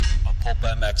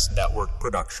PulpMX Network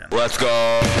production. Let's go.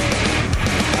 On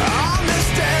this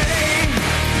day,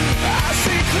 I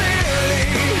see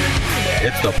clearly.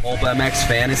 It's the PulpMX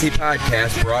Fantasy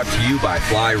Podcast brought to you by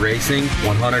Fly Racing,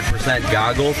 100%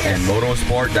 Goggles, and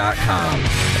Motosport.com.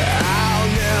 I'll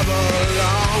never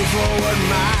long for what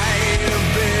might have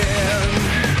been.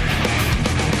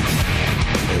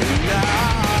 No,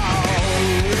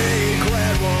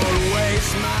 regret won't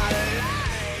waste my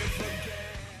life again.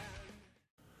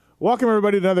 Welcome,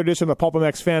 everybody, to another edition of the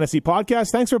PulpMX Fantasy Podcast.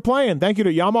 Thanks for playing. Thank you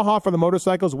to Yamaha for the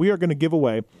motorcycles. We are going to give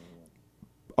away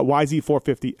a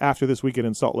YZ450 after this weekend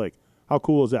in Salt Lake. How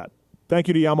cool is that? Thank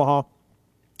you to Yamaha,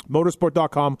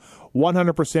 Motosport.com,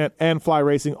 100%, and Fly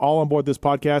Racing, all on board this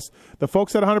podcast. The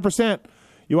folks at 100%,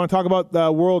 you want to talk about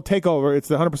the World Takeover, it's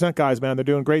the 100% guys, man. They're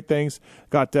doing great things.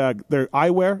 Got their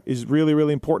eyewear is really,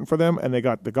 really important for them, and they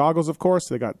got the goggles, of course.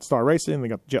 They got Star Racing, they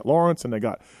got Jet Lawrence, and they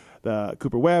got the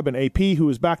Cooper Webb and AP, who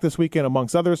is back this weekend,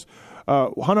 amongst others.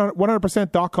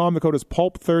 100%.com. The code is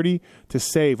PULP30 to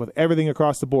save with everything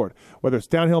across the board, whether it's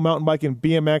downhill mountain biking,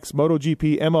 BMX,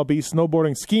 MotoGP, MLB,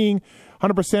 snowboarding, skiing.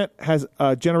 100% has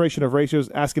a generation of racers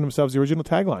asking themselves the original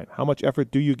tagline: how much effort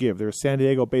do you give? They're a San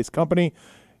Diego-based company.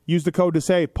 Use the code to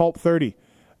save PULP30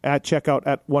 at checkout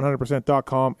at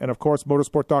 100%.com, and of course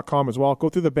Motosport.com as well. Go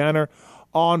through the banner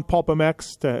on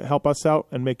PulpMX to help us out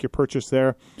and make your purchase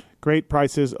there. Great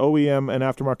prices, OEM and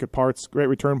aftermarket parts, great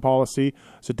return policy.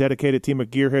 It's a dedicated team of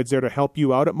gearheads there to help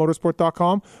you out at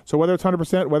Motosport.com. So whether it's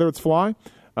 100%, whether it's Fly,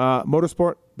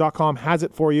 Motosport.com has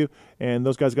it for you. And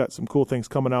those guys got some cool things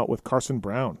coming out with Carson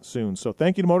Brown soon. So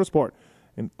thank you to Motorsport.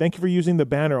 And thank you for using the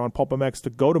banner on PulpMX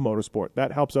to go to Motorsport.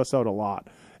 That helps us out a lot.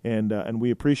 And we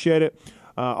appreciate it.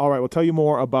 All right, we'll tell you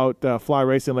more about Fly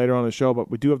Racing later on in the show, but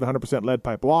we do have the 100% lead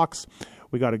pipe locks.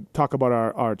 We got to talk about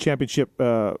our championship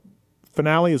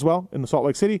finale as well in the Salt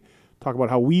Lake City, talk about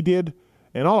how we did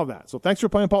and all of that. So thanks for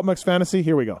playing PulpMX Fantasy.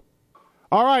 Here we go.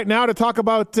 All right, now to talk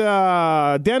about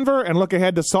Denver and look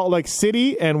ahead to Salt Lake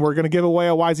City, and we're going to give away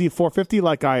a YZ450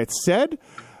 like I had said.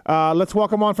 Let's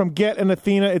welcome on from Get and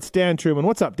Athena. It's Dan Truman.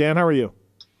 What's up, Dan? How are you?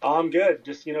 I'm good.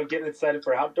 Just, getting excited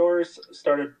for outdoors,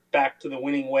 started back to the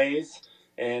winning ways,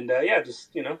 and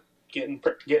just, getting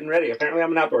ready. Apparently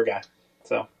I'm an outdoor guy.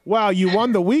 So. Wow, you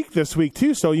won the week this week,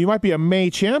 too, so you might be a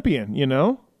May champion,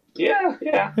 Yeah.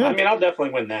 I mean, I'll definitely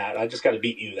win that. I just got to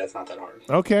beat you. That's not that hard.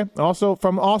 Okay. Also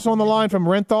on the line from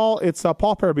Renthal, it's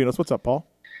Paul Parabinos. What's up, Paul?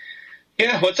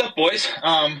 Yeah, what's up, boys?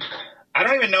 I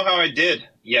don't even know how I did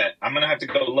yet. I'm going to have to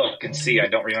go look and see. I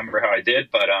don't remember how I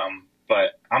did, but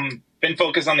I'm been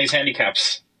focused on these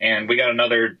handicaps, and we got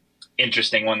another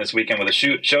interesting one this weekend with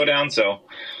a showdown, so...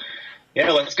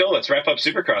 Yeah, let's go. Let's wrap up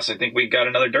Supercross. I think we got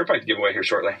another dirt bike to give away here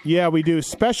shortly. Yeah, we do.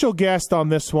 Special guest on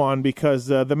this one because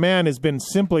the man has been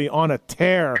simply on a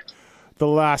tear the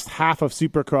last half of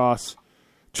Supercross.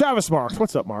 Travis Marks.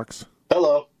 What's up, Marks?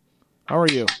 Hello. How are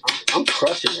you? I'm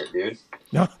crushing it, dude.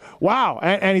 Wow.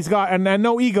 And he's got and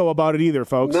no ego about it either,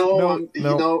 folks.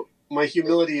 No. My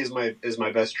humility is my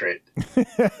best trait.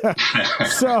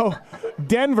 So,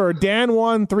 Denver, Dan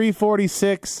won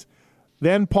 346.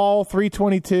 Then Paul,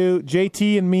 322.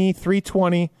 JT and me,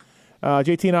 320.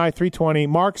 JT and I, 320.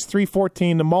 Marks,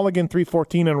 314. The Mulligan,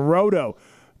 314. And Roto,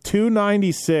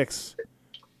 296.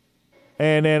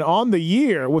 And then on the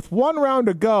year, with one round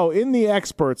to go in the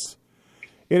experts,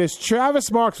 it is Travis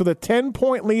Marks with a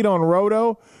 10-point lead on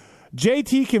Roto.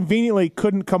 JT conveniently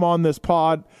couldn't come on this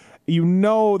pod. You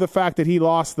know the fact that he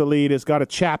lost the lead has got to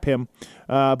chap him,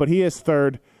 but he is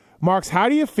third. Marks, how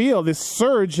do you feel? This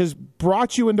surge has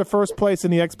brought you into first place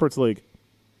in the Experts League.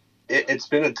 It's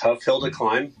been a tough hill to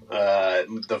climb.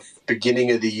 The beginning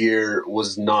of the year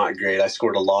was not great. I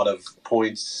scored a lot of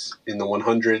points in the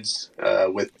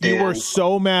 100s with Dan. You were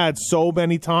so mad so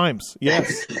many times.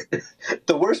 Yes.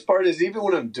 The worst part is even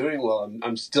when I'm doing well,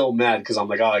 I'm still mad because I'm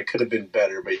like, I could have been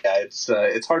better. But yeah,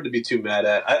 it's hard to be too mad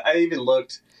at. I even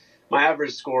looked. My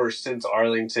average score since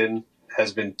Arlington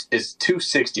is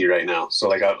 260 right now.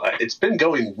 So it's been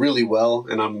going really well,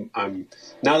 and I'm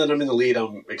now that I'm in the lead,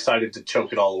 I'm excited to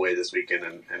choke it all away this weekend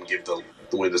and give the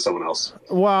win to someone else.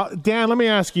 Well, Dan, let me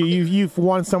ask you. You've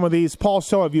won some of these. Paul,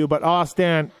 so have you, but us,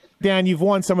 Dan, you've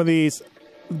won some of these.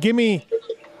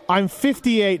 I'm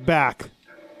 58 back.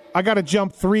 I got to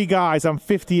jump 3 guys. I'm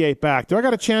 58 back. Do I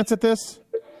got a chance at this?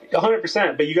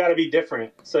 100%, but you got to be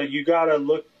different. So you got to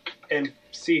look and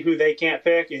see who they can't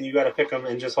pick, and you got to pick them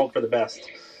and just hope for the best.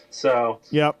 So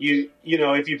yep. you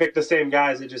know, if you pick the same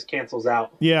guys, it just cancels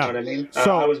out. Yeah. You know what I mean?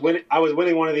 So I was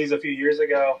winning one of these a few years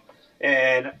ago,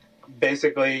 and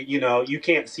basically, you know, you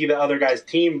can't see the other guy's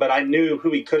team, but I knew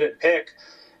who he couldn't pick.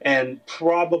 and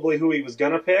probably who he was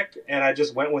going to pick. And I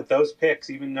just went with those picks,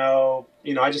 even though,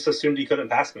 I just assumed he couldn't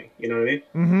pass me. You know what I mean?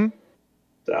 Mm-hmm.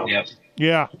 So, Yep.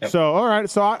 Yeah. Yep. So, all right.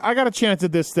 So I got a chance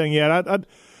at this thing yet.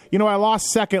 I lost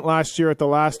second last year at the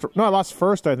last. No, I lost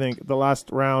first. I think the last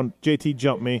round. JT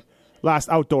jumped me last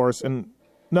outdoors, and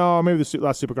no, maybe the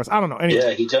last Supercross. I don't know.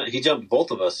 Anyway. Yeah, he jumped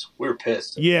both of us. We were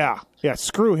pissed. Yeah.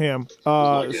 Screw him.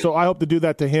 not good. So I hope to do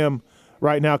that to him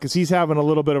right now because he's having a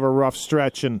little bit of a rough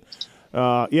stretch, and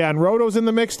and Roto's in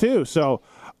the mix too. So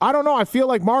I don't know. I feel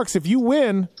like Marks, if you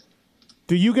win,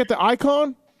 do you get the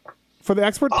icon for the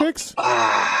expert picks?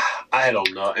 I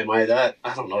don't know. Am I that?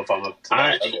 I don't know if I'm up to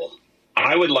that level.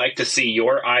 I would like to see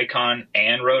your icon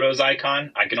and Roto's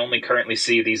icon. I can only currently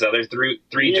see these other three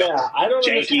I don't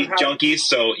understand how- junkies.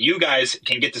 So you guys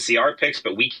can get to see our picks,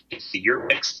 but we can see your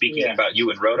picks. Speaking about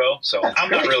you and Roto, so I'm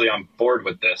not really on board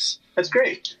with this. That's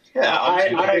great. Yeah,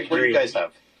 I What do agree. you guys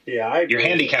have? Yeah, I agree. You're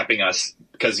handicapping us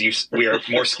because we are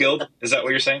more skilled. Is that what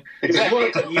you're saying? You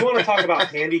want to talk about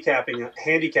handicapping?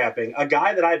 A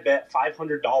guy that I bet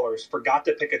 $500 forgot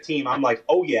to pick a team. I'm like,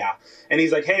 oh yeah, and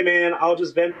he's like, hey man, I'll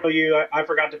just Venmo you. I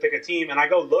forgot to pick a team, and I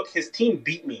go look, his team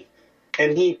beat me,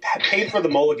 and he paid for the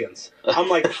mulligans. I'm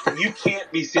like, you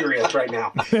can't be serious right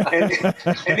now.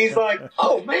 And he's like,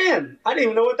 oh man, I didn't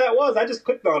even know what that was. I just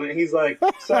clicked on it. He's like,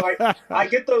 so I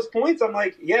get those points. I'm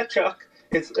like, yeah, Chuck.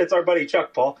 It's our buddy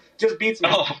Chuck, Paul. Just beats me.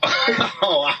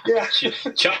 Oh, Yeah.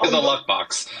 Chuck is a luck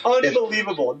box.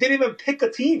 Unbelievable. Didn't even pick a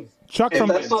team. Chuck And from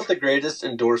that's not the greatest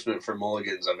endorsement for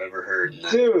mulligans I've ever heard.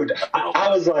 Dude, I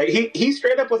was like, he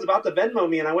straight up was about to Venmo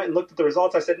me, and I went and looked at the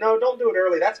results. I said, no, don't do it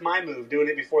early. That's my move, doing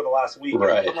it before the last week.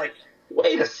 Right. I'm like,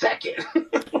 wait a second.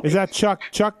 is that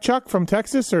Chuck from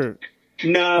Texas or?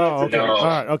 No. Okay. No. All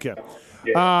right. Okay.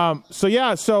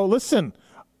 Yeah. So listen.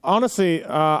 Honestly,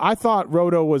 I thought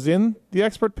Roto was in the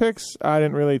expert picks. I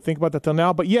didn't really think about that till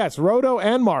now. But yes, Roto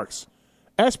and Marks,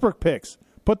 expert picks.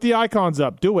 Put the icons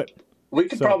up. Do it. We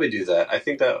could probably do that. I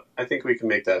think we can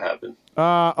make that happen.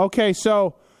 Okay,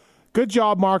 so good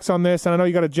job, Marks, on this. And I know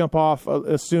you got to jump off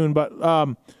soon, but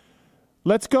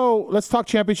let's go. Let's talk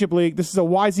Championship League. This is a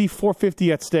YZ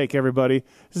 450 at stake, everybody.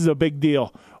 This is a big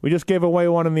deal. We just gave away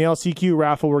one in the LCQ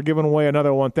raffle. We're giving away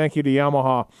another one. Thank you to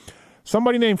Yamaha.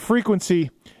 Somebody named Frequency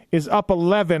is up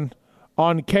 11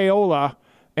 on Keola,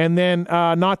 and then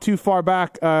not too far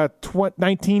back,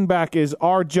 19 back is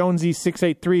R. Jonesy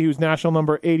 683, who's national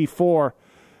number 84,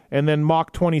 and then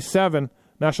Mach 27,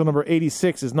 national number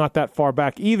 86, is not that far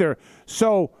back either.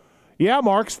 So, yeah,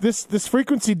 Marks, this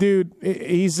Frequency dude,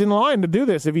 he's in line to do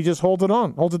this if he just holds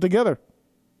it together.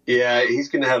 Yeah, he's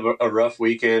going to have a rough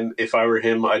weekend. If I were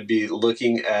him, I'd be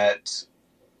looking at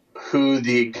who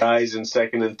the guys in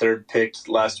second and third picked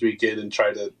last weekend and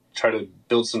try to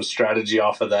build some strategy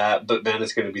off of that. But man,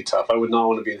 it's going to be tough. I would not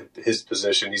want to be in his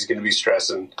position. He's going to be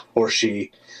stressing, or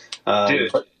she.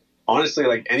 Dude. But honestly,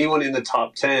 like anyone in the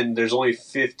top 10, there's only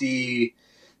 52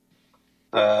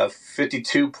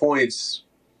 points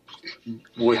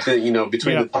within,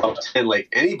 between the top 10. Like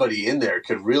anybody in there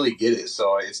could really get it.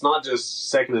 So it's not just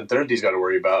second and third he's got to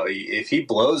worry about. If he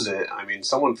blows it, I mean,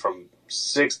 someone from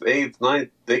 6th, 8th, 9th,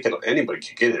 anybody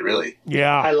could get it, really.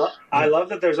 Yeah. I love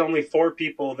that there's only 4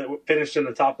 people that finished in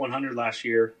the top 100 last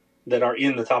year that are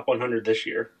in the top 100 this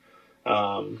year.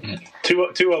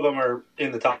 Two of them are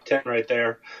in the top 10 right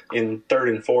there in 3rd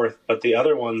and 4th, but the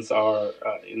other ones are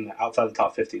outside the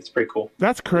top 50. It's pretty cool.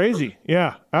 That's crazy.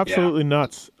 Yeah, absolutely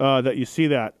nuts that you see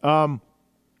that. One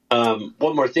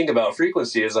more thing about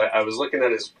Frequency is I was looking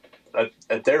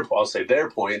at their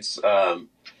points.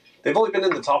 They've only been in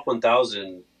the top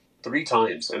 1,000 3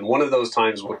 times, and one of those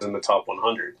times was in the top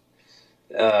 100.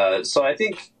 So I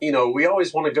think, we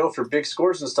always want to go for big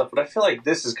scores and stuff, but I feel like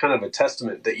this is kind of a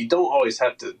testament that you don't always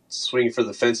have to swing for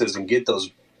the fences and get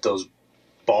those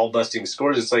ball-busting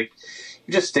scores. It's like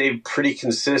you just stay pretty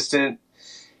consistent.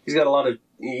 He's got a lot of,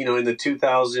 in the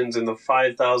 2,000s and the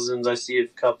 5,000s, I see a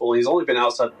couple. He's only been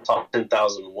outside the top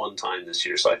 10,000 one time this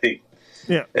year, so I think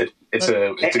it's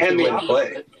a good way to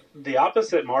play. The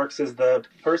opposite, Marks, is the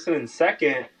person in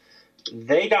second.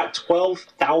 They got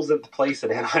 12,000th place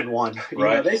at Anaheim 1.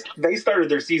 Right. They started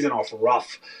their season off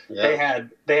rough. Yeah.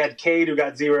 They had Cade, who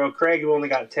got 0, Craig, who only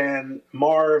got 10,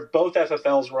 Marv, both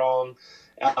FFLs wrong,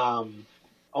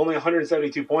 only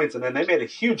 172 points, and then they made a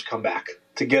huge comeback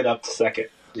to get up to second.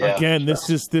 Yeah. Again, this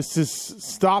is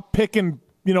stop picking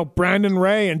Brandon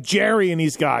Ray and Jerry and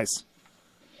these guys.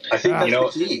 I think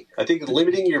that's the key. I think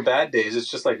limiting your bad days, it's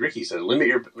just like Ricky said, limit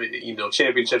your,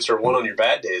 championships are won on your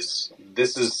bad days.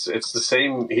 It's the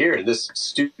same here in this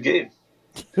stupid game.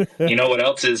 You know what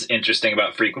else is interesting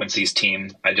about Frequency's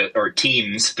team?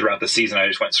 Teams throughout the season. I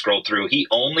just scrolled through. He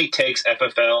only takes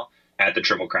FFL at the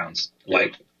Triple Crowns,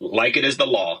 like it is the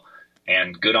law.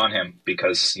 And good on him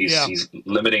because he's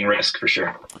limiting risk for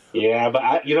sure. Yeah,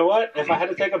 but you know what? If I had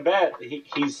to take a bet,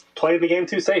 he's playing the game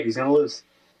too safe. He's going to lose.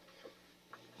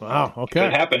 Wow. Okay.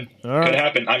 Could happen. All right. Could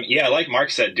happen. Like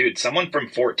Mark said, dude, someone from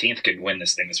 14th could win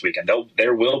this thing this weekend.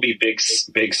 There will be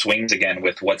big swings again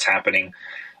with what's happening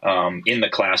in the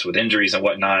class with injuries and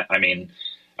whatnot. I mean,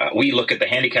 we look at the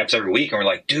handicaps every week and we're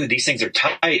like, dude, these things are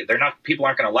tight. People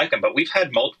aren't going to like them. But we've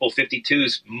had multiple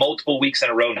 52s multiple weeks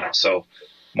in a row now. So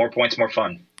more points, more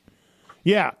fun.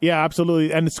 Yeah,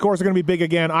 absolutely. And the scores are going to be big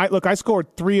again. I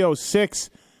scored 306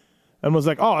 and was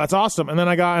like, oh, that's awesome. And then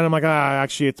I'm like,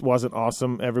 actually, it wasn't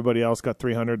awesome. Everybody else got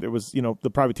 300. It was, the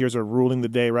privateers are ruling the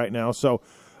day right now. So,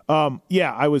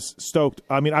 I was stoked.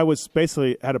 I mean, I was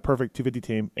basically had a perfect 250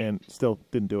 team and still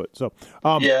didn't do it. So,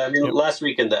 last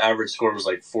weekend the average score was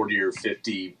like 40 or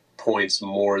 50 points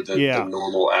more than the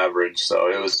normal average. So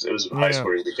it was a high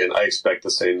scoring weekend. I expect the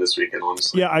same this weekend,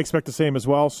 honestly. Yeah, I expect the same as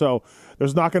well. So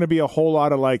there's not going to be a whole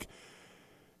lot of like,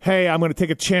 hey, I'm going to take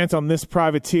a chance on this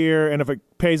privateer, and if it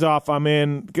pays off, I'm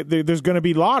in. There's going to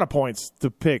be a lot of points to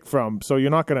pick from. So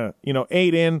you're not going to,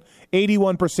 8 in,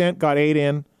 81% got 8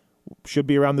 in. Should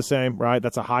be around the same, right?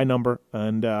 That's a high number,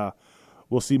 and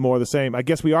we'll see more of the same. I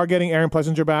guess we are getting Aaron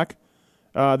Plessinger back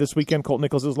this weekend. Colt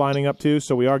Nichols is lining up too,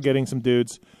 so we are getting some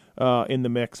dudes in the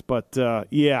mix. But, and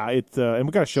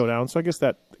we got a showdown, so I guess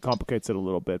that complicates it a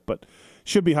little bit. But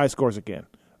should be high scores again.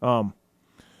 All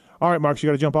right, Mark, you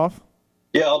got to jump off?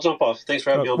 Yeah, I'll jump off. Thanks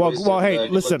for having me on. Hey,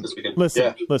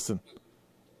 listen.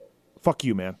 Fuck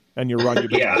you, man. And you're right.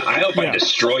 I hope I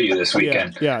destroy you this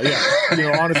weekend. Yeah.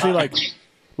 Honestly,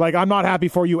 like I'm not happy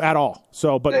for you at all.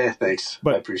 So, but thanks.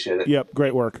 But I appreciate it. Yep,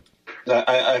 great work.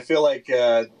 I feel like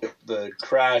the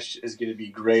crash is going to be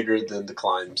greater than the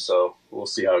climb, so we'll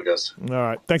see how it goes. All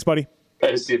right, thanks, buddy.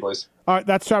 Hey, see you, boys. All right,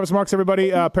 that's Travis Marks, everybody.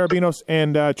 Parabinos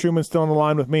and Truman still on the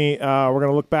line with me. We're going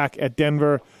to look back at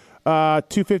Denver.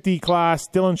 250 class,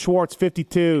 Dylan Schwartz,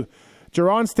 52.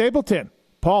 Jerron Stapleton.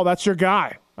 Paul, that's your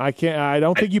guy. I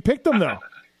don't think you picked him, though.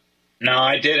 No,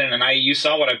 I didn't, and you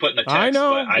saw what I put in the text. I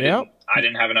know. But I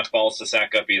didn't have enough balls to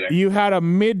sack up either. You had a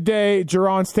midday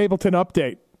Jerron Stapleton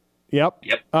update. Yep.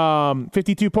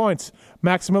 52 points.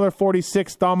 Max Miller,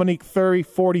 46. Dominique Thury,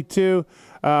 42.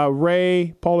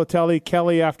 Ray, Politelli,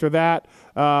 Kelly after that.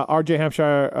 RJ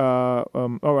Hampshire,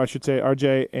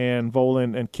 RJ and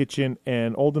Volin and Kitchen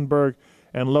and Oldenburg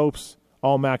and Lopes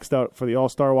all maxed out for the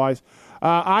All-Star wise.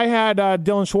 I had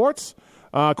Dylan Schwartz,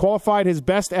 qualified his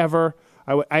best ever.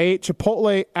 I ate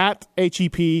Chipotle at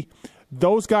HEP.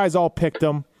 Those guys all picked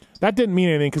him. That didn't mean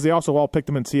anything because they also all picked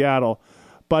him in Seattle.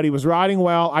 But he was riding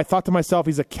well. I thought to myself,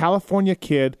 he's a California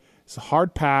kid. It's a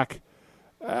hard pack.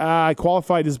 I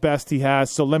qualified his best he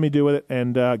has, so let me do it.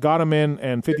 And got him in,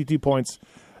 and 52 points.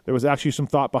 There was actually some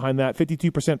thought behind that.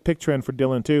 52% pick trend for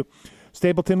Dylan, too.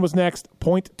 Stapleton was next,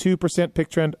 0.2% pick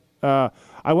trend. I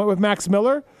went with Max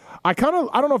Miller. I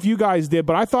don't know if you guys did,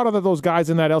 but I thought of those guys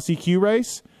in that LCQ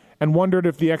race and wondered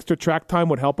if the extra track time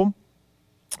would help them.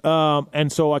 And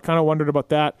so I kind of wondered about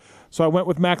that. So I went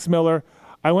with Max Miller.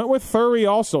 I went with Thury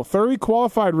also. Thury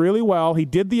qualified really well. He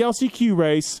did the LCQ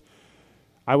race.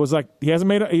 I was like, he hasn't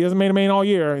made a main all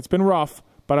year. It's been rough,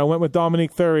 but I went with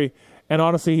Dominique Thury, and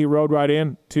honestly, he rode right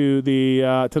in to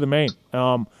the main.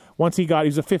 Once he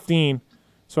was a 15,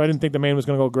 so I didn't think the main was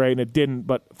going to go great, and it didn't.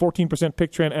 But 14%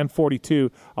 pick trend and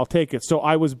 42, I'll take it. So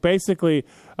I was basically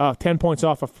 10 points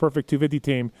off a perfect 250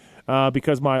 team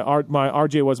because my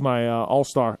RJ was my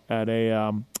all-star at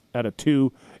a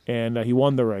 2. And he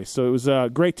won the race. So it was a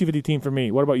great 250 team for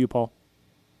me. What about you, Paul?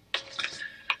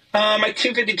 My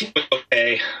 250 team was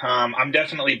okay. I'm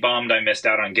definitely bummed I missed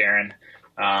out on Guerin.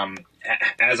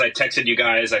 As I texted you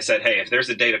guys, I said, hey, if there's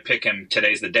a day to pick him,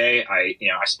 today's the day. I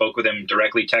spoke with him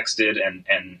directly, texted,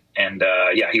 and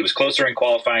he was closer in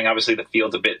qualifying. Obviously, the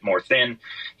field's a bit more thin.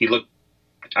 He looked,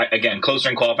 again, closer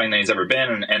in qualifying than he's ever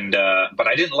been. But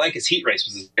I didn't like his heat race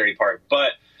was the scary part.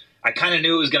 But I kind of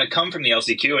knew it was going to come from the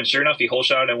LCQ, and sure enough, he hole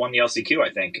shot and won the LCQ,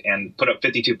 I think, and put up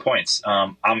 52 points.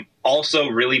 I'm also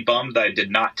really bummed that I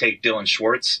did not take Dylan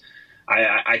Schwartz.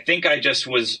 I think I just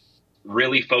was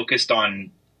really focused on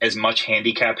as much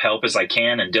handicap help as I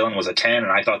can, and Dylan was a 10,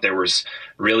 and I thought there was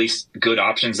really good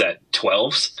options at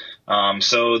 12s.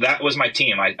 So that was my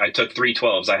team. I took 3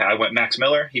 12s. I went Max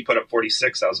Miller. He put up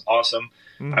 46. That was awesome.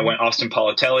 Mm-hmm. I went Austin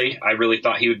Politelli. I really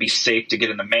thought he would be safe to get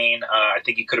in the main. I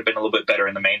think he could have been a little bit better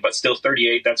in the main, but still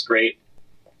 38. That's great.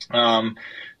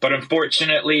 But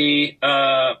unfortunately,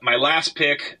 my last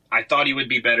pick, I thought he would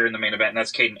be better in the main event, and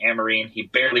that's Caden Amarine. He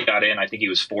barely got in. I think he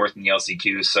was 4th in the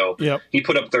LCQ, so He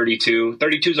put up 32.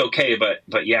 32 is okay,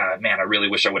 but yeah, man, I really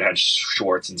wish I would have had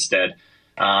Schwartz instead.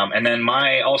 And then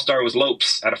my all-star was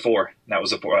Lopes at a 4. That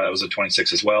was a 4. That was a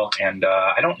 26 as well. And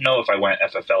I don't know if I went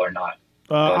FFL or not.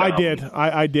 I did.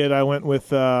 I did. I went with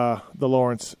the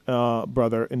Lawrence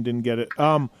brother and didn't get it.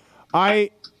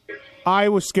 I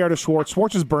was scared of Schwartz.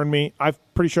 Schwartz has burned me. I'm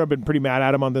pretty sure I've been pretty mad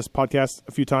at him on this podcast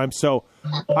a few times, so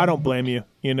I don't blame you,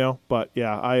 But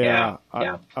yeah,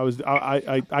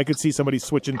 I could see somebody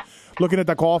switching, looking at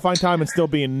the qualifying time and still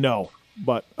being no.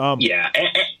 But yeah,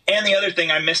 and the other thing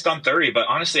I missed on 30, but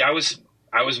honestly, I was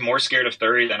more scared of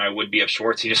 30 than I would be of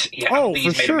Schwartz. I don't think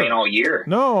he's made a main all year.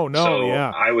 No, so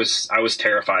yeah. I was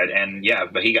terrified, and yeah,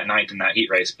 but he got 9th in that heat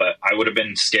race. But I would have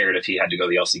been scared if he had to go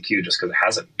the LCQ just because it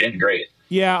hasn't been great.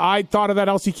 Yeah, I thought of that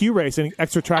LCQ race and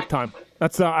extra track time.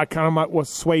 That's kind of what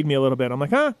swayed me a little bit. I'm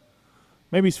like,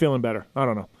 maybe he's feeling better. I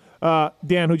don't know.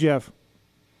 Dan, who'd you have?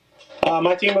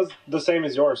 My team was the same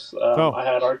as yours. I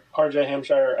had RJ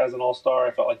Hampshire as an all-star.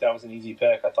 I felt like that was an easy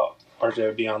pick. I thought RJ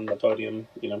would be on the podium,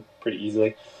 pretty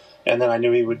easily. And then I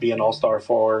knew he would be an all-star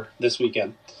for this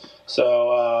weekend.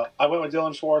 So I went with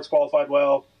Dylan Schwartz, qualified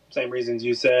well. Same reasons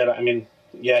you said. I mean,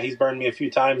 yeah, he's burned me a few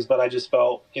times, but I just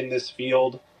felt in this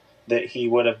field that he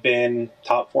would have been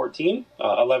top 14.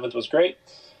 11th was great.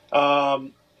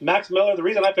 Max Miller, the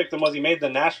reason I picked him was he made the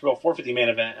Nashville 450 main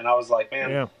event, and I was like,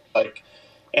 man,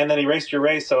 and then he raced your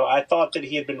race, so I thought that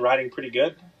he had been riding pretty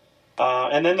good.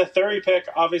 And then the 30 pick,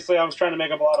 obviously I was trying to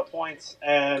make up a lot of points,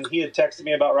 and he had texted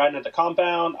me about riding at the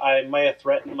compound. I may have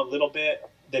threatened him a little bit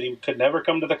that he could never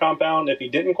come to the compound if he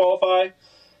didn't qualify.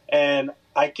 And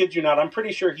I kid you not, I'm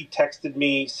pretty sure he texted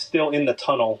me still in the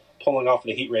tunnel pulling off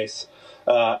the heat race,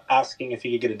 asking if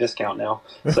he could get a discount now.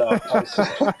 So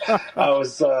I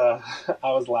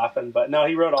was laughing, but no,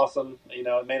 he rode awesome.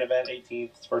 Main event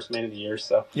 18th, his first main of the year.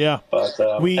 So yeah, but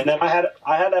and then I had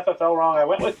FFL wrong. I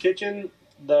went with Kitchen.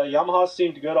 The Yamahas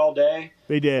seemed good all day.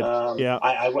 They did. Yeah.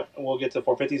 I went. We'll get to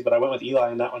 450s, but I went with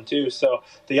Eli in that one too. So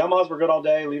the Yamahas were good all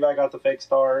day. Levi got the fake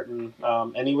start,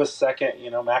 and he was second.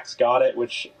 Max got it,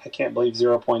 which I can't believe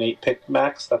 0.8 picked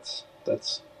Max.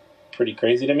 That's pretty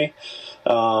crazy to me.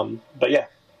 But yeah,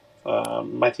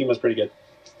 my team was pretty good.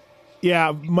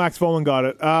 Yeah, Max Volan got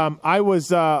it. I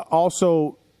was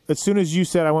also, as soon as you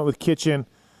said I went with Kitchen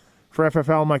for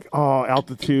FFL, I'm like,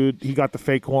 altitude. He got the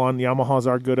fake one. Yamahas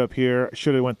are good up here.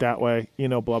 Should have went that way,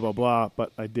 blah, blah, blah,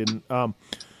 but I didn't. And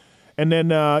then,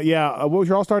 what was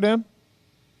your all-star, Dan?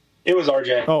 It was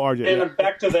RJ. Oh, RJ. And then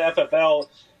back to the FFL,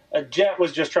 Jet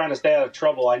was just trying to stay out of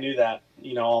trouble. I knew that,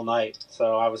 all night.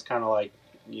 So I was kind of like,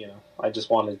 I just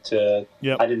wanted to.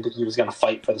 Yep. I didn't think he was going to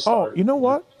fight for the start. Oh, you know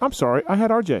what? I'm sorry. I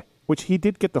had RJ, which he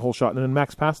did get the whole shot, and then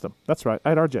Max passed him. That's right. I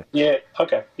had RJ. Yeah.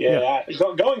 Okay. Yeah.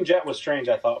 Going Jet was strange,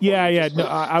 I thought. Yeah.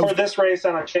 No, for this race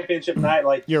on a championship night,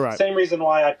 you're right. Same reason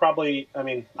why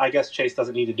I guess Chase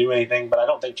doesn't need to do anything, but I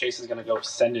don't think Chase is going to go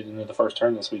send it into the first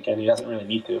turn this weekend. He doesn't really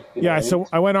need to. So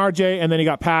I went RJ, and then he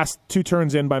got passed 2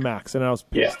 turns in by Max, and I was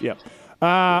pissed. Yeah.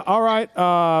 All right.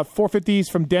 450s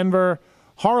from Denver.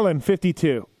 Harlan,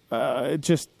 52.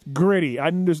 Just gritty.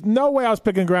 There's no way I was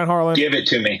picking Grant Harlan. Give it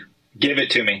to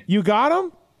me. You got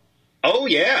him? Oh,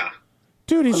 yeah.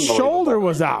 Dude, his shoulder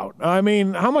was out. I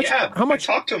mean, how much? I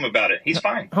talked to him about it. He's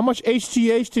fine. How much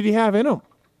HGH did he have in him?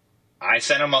 I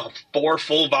sent him 4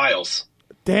 full vials.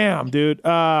 Damn, dude.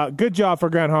 Good job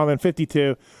for Grant Harlan,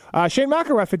 52. Shane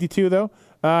McElrath, 52, though.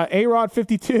 A-Rod,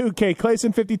 52. Kay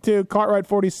Clayson, 52. Cartwright,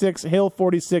 46. Hill,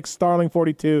 46. Starling,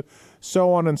 42.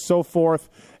 So on and so forth.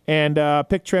 And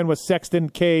pick trend was Sexton,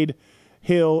 Cade,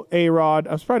 Hill, A-Rod.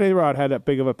 I'm surprised A-Rod had that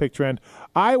big of a pick trend.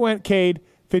 I went Cade,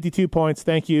 52 points.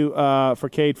 Thank you for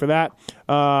Cade for that.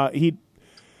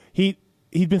 He'd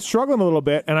been struggling a little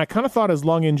bit, and I kind of thought his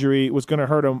lung injury was going to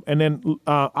hurt him. And then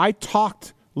I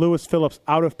talked Lewis Phillips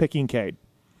out of picking Cade.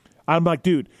 I'm like,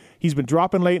 dude, he's been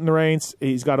dropping late in the reins.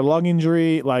 He's got a lung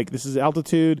injury. Like, this is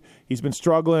altitude. He's been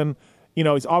struggling.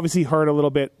 He's obviously hurt a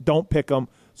little bit. Don't pick him.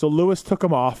 So Lewis took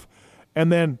him off. And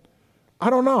then, I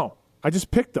don't know. I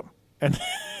just picked him. And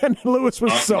Lewis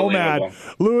was so mad.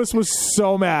 Lewis was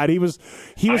so mad. He was.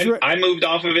 I moved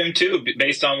off of him, too,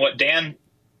 based on what Dan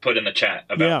put in the chat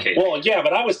about Cade. Well, yeah,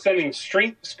 but I was sending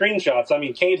screenshots. I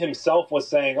mean, Cade himself was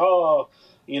saying,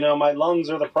 my lungs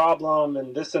are the problem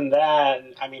and this and that.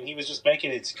 And, I mean, he was just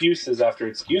making excuses after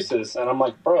excuses. And I'm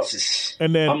like, bro.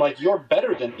 And then, I'm like, you're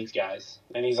better than these guys.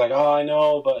 And he's like, I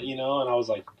know, but, and I was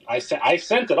like, I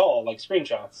sent it all, like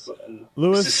screenshots. And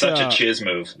Lewis, this is such a chiz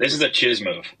move. This is a chiz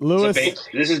move. Lewis,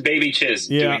 this is baby chiz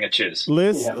doing a chiz.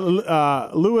 Lewis,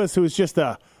 who was just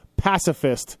a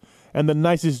pacifist and the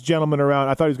nicest gentleman around,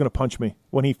 I thought he was going to punch me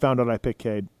when he found out I picked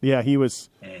Cade. Yeah, he was.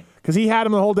 Because he had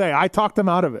him the whole day. I talked him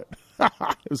out of it.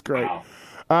 It was great.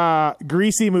 Wow.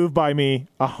 Greasy move by me,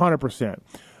 100%.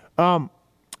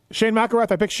 Shane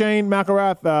McElrath. I picked Shane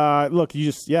McElrath. Look,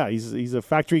 he's a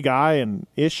factory guy and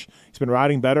ish. He's been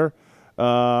riding better.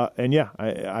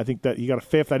 I think that he got a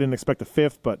fifth. I didn't expect a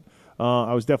fifth, but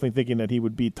I was definitely thinking that he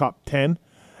would be top 10.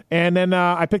 And then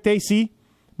I picked AC,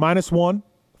 -1,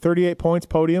 38 points,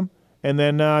 podium. And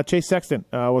then Chase Sexton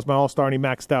was my all-star, and he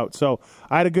maxed out. So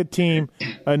I had a good team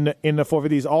in the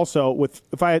 450s also.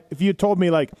 If you had told me,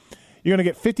 like, you're going to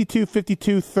get 52,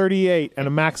 52, 38, and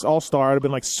a max all-star, I'd have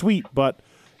been like, sweet. But,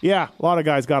 yeah, a lot of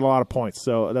guys got a lot of points.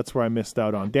 So that's where I missed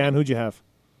out on. Dan, who'd you have?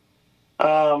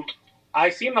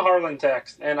 I seen the Harlan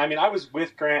text, and, I was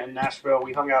with Grant in Nashville.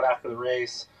 We hung out after the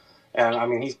race.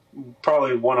 And, he's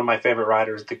probably one of my favorite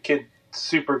riders. The kid,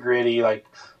 super gritty,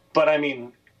 but,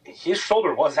 his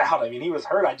shoulder was out. He was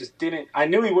hurt. I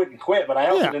knew he wouldn't quit, but I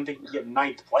also didn't think he'd get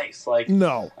ninth place.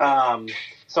 No.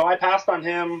 So I passed on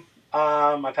him.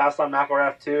 I passed on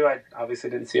McElrath too. I obviously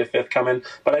didn't see a fifth coming,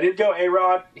 but I did go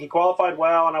A-Rod. He qualified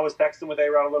well, and I was texting with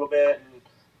A-Rod a little bit.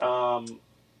 And,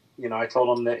 I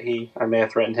told him that I may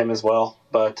have threatened him as well,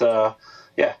 but,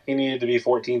 he needed to be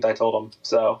 14th, I told him.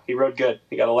 So he rode good.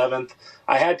 He got 11th.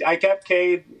 I kept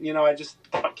Cade. I just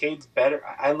thought Cade's better.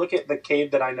 I look at the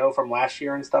Cade that I know from last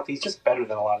year and stuff. He's just better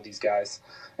than a lot of these guys.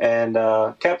 And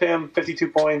kept him 52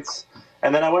 points.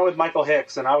 And then I went with Michael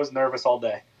Hicks, and I was nervous all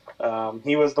day.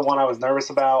 He was the one I was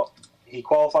nervous about. He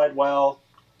qualified well.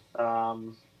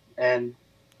 And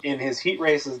in his heat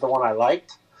race is the one I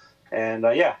liked. And,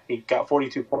 he got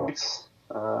 42 points.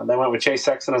 Then went with Chase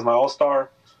Sexton as my all-star.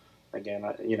 Again,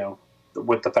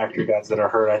 with the factory guys that are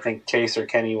hurt, I think Chase or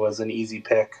Kenny was an easy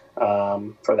pick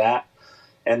for that.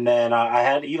 And then I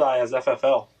had Eli as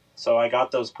FFL. So I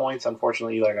got those points.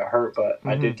 Unfortunately, Eli got hurt, but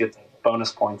I did get the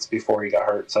bonus points before he got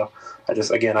hurt. So I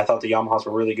thought the Yamahas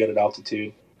were really good at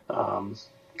altitude.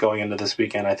 Going into this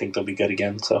weekend, I think they'll be good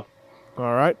again. So,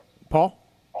 all right. Paul?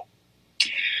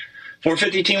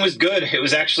 450 team was good. It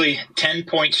was actually 10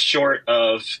 points short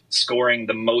of scoring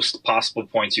the most possible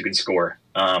points you can score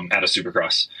at a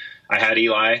Supercross. I had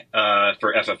Eli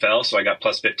for FFL, so I got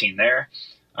plus 15 there.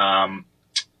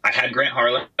 I had Grant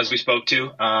Harlan, as we spoke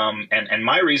to, and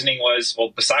my reasoning was,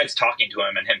 well, besides talking to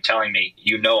him and him telling me,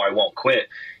 I won't quit,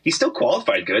 he still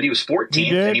qualified good. He was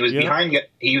 14th, and he was behind.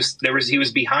 He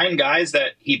was behind guys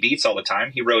that he beats all the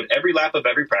time. He rode every lap of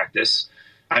every practice.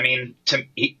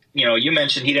 You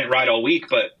mentioned he didn't ride all week,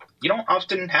 but you don't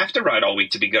often have to ride all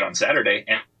week to be good on Saturday.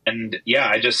 And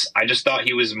I just thought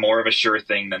he was more of a sure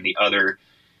thing than the other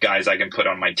guys I can put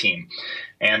on my team.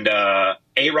 And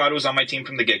A-Rod was on my team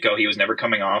from the get-go. He was never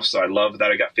coming off, so I love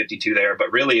that I got 52 there.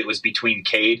 But really, it was between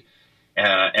Cade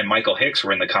and Michael Hicks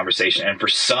were in the conversation. And for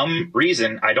some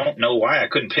reason, I don't know why, I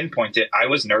couldn't pinpoint it, I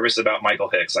was nervous about Michael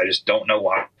Hicks. I just don't know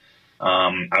why.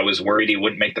 I was worried he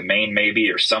wouldn't make the main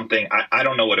maybe or something. I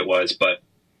don't know what it was, but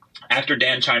after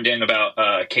Dan chimed in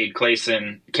about Cade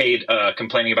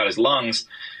complaining about his lungs,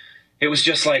 it was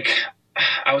just like,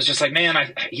 I was just like,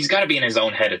 man, he's got to be in his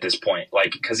own head at this point,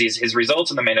 because his results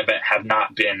in the main event have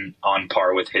not been on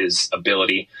par with his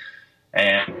ability,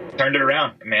 and turned it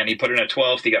around. Man, he put in a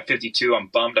 12th. He got 52. I'm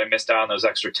bummed I missed out on those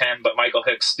extra 10, but Michael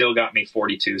Hicks still got me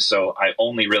 42, so I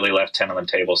only really left 10 on the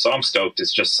table. So I'm stoked.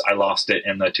 It's just I lost it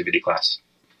in the 250 class.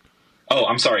 Oh,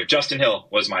 I'm sorry. Justin Hill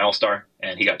was my all-star,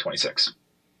 and he got 26.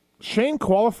 Shane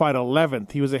qualified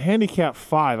 11th. He was a handicap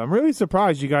 5. I'm really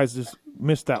surprised you guys just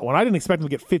missed that one. I didn't expect him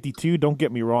to get 52. Don't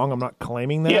get me wrong. I'm not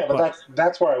claiming that. Yeah, but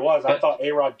that's where I was. I thought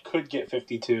A-Rod could get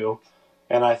 52.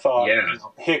 And I thought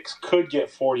Hicks could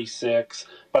get 46,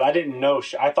 but I didn't know.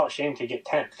 I thought Shane could get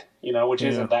 10th, which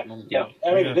isn't that many. Yeah.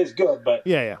 It is good, but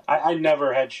I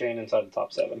never had Shane inside the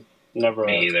top 7. Never.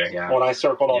 Me either, yeah. When I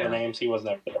circled all the names, he was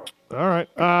never there. All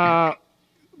right.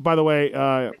 By the way,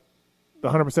 the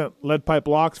 100% lead pipe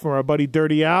locks from our buddy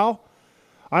Dirty Al.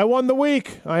 I won the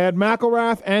week. I had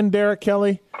McElrath and Derek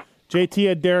Kelly. JT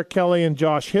had Derek Kelly and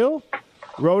Josh Hill.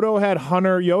 Roto had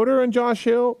Hunter Yoder and Josh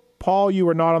Hill. Paul, you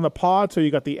were not on the pod, so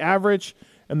you got the average.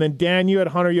 And then Dan, you had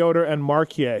Hunter Yoder and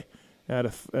Marquier.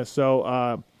 Marquier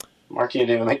didn't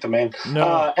even make the main.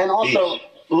 No. And also,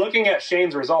 looking at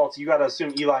Shane's results, you got to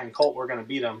assume Eli and Colt were going to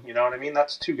beat him. You know what I mean?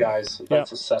 That's 2 guys.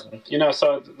 That's a 7.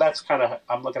 So that's kind of,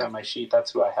 I'm looking at my sheet.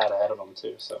 That's who I had ahead of him,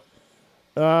 too. So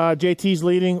JT's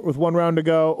leading with 1 round to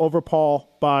go over Paul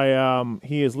by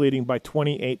he is leading by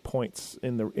 28 points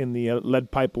in the lead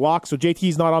pipe lock. So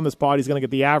JT's not on this pod. He's going to get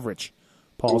the average.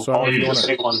 Paul, so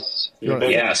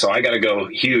so I got to go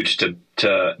huge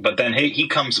but then he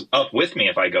comes up with me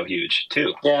if I go huge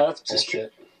too. Yeah, that's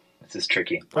bullshit. This is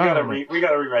tricky. We got to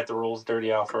rewrite the rules,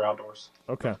 Dirty Al, for outdoors.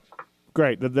 Okay,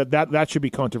 great. That should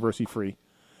be controversy free.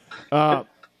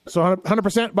 So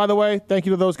 100%, by the way, thank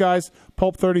you to those guys.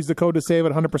 Pulp30 is the code to save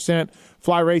it, 100%.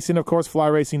 Fly Racing, of course,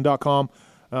 flyracing.com.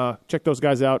 Check those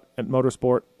guys out at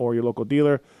Motorsport or your local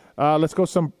dealer. Let's go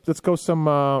some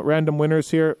random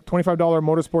winners here. $25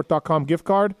 Motosport.com gift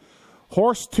card.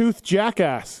 Horsetooth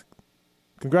Jackass.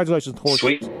 Congratulations,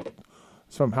 Sweet.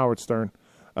 It's from Howard Stern.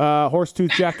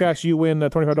 Horsetooth Jackass, you win a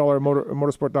 $25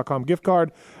 Motorsport.com gift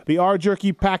card. The R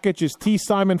Jerky package is T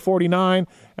Simon 49,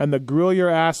 and the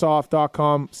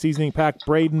GrillYourAssOff.com seasoning pack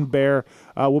Braden Bear.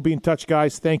 We'll be in touch,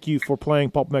 guys. Thank you for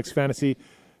playing PulpMX Fantasy.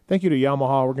 Thank you to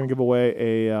Yamaha. We're going to give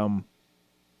away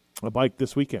a bike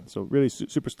this weekend, so really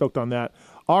super stoked on that.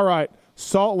 All right,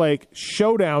 Salt Lake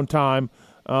showdown time.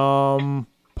 Paul,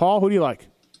 who do you like?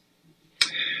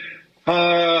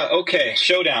 Okay,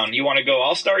 showdown. You want to go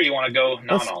all-star or you want to go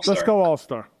non-all-star? Let's go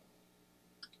all-star.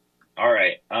 All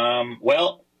right.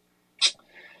 Well,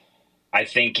 I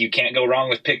think you can't go wrong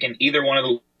with picking either one of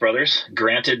the brothers.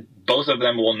 Granted, both of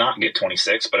them will not get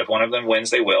 26, but if one of them wins,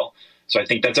 they will. So I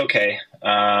think that's okay.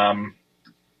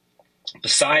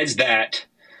 Besides that,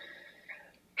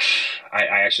 I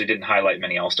actually didn't highlight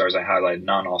many all-stars. I highlighted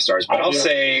non-all-stars, but I'll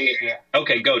say,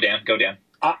 okay, go Dan.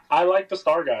 I like the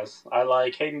star guys. I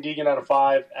like Hayden Deegan out of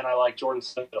 5, and I like Jordan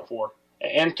Smith out of 4,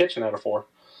 and Kitchen out of 4.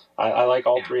 I like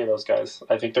all three of those guys.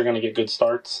 I think they're going to get good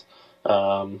starts.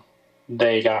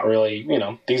 They got really,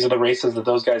 these are the races that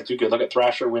those guys do good. Look at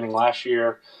Thrasher winning last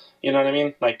year. You know what I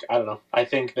mean? Like, I don't know. I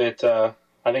think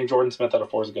Jordan Smith out of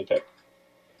 4 is a good pick.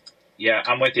 Yeah,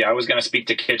 I'm with you. I was going to speak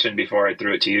to Kitchen before I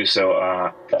threw it to you. So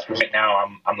right now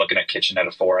I'm looking at Kitchen out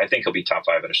of 4. I think he'll be top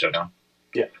 5 at a showdown.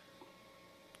 Yeah.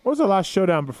 What was the last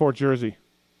showdown before Jersey?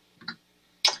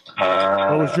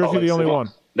 Or was Jersey the only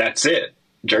one? That's it.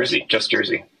 Jersey, just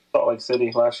Jersey. Salt Lake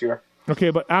City last year.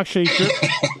 Okay, but actually,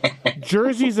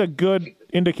 Jersey's a good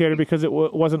indicator because it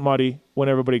wasn't muddy when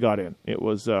everybody got in. It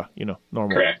was,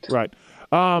 normal. Correct. Right.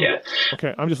 Yeah.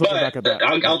 Okay, I'm just looking back at that.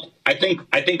 I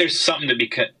think there's something to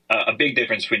be a big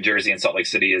difference between Jersey and Salt Lake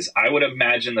City. Is I would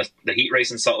imagine the heat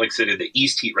race in Salt Lake City, the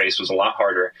East heat race was a lot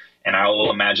harder, and I will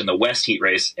imagine the West heat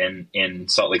race in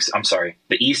Salt Lake. I'm sorry,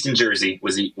 the East in Jersey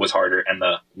was harder, and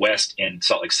the West in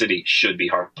Salt Lake City should be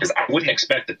harder because I wouldn't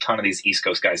expect a ton of these East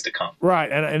Coast guys to come. Right,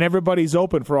 and everybody's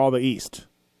open for all the East.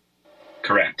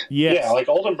 Correct. Yes. Yeah, like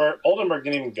Oldenburg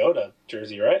didn't even go to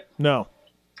Jersey, right? No.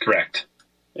 Correct.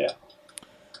 Yeah.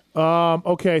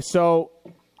 Okay, so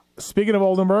speaking of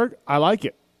Oldenburg, I like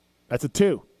it. That's a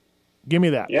 2. Give me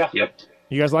that. Yeah. Yep.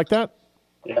 You guys like that?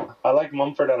 Yeah. I like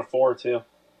Mumford out of 4, too.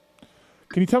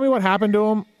 Can you tell me what happened to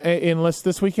him in list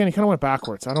this weekend? He kind of went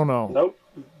backwards. I don't know. Nope.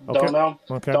 Okay. Don't know.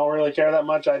 Okay. Don't really care that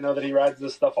much. I know that he rides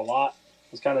this stuff a lot.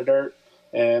 It's kind of dirt.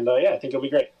 And, I think he'll be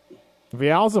great.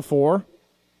 Vial's a 4.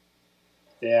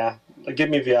 Yeah. Give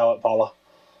me Vial at Paula.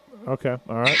 Okay.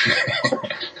 All right.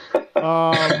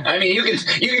 I mean, you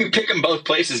can pick them both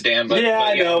places, Dan. But, yeah,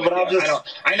 I know, but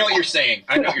I know what you're saying.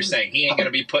 I know what you're saying. He ain't going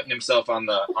to be putting himself on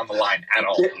the line at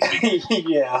all.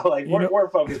 Yeah, like we're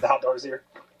focused outdoors here.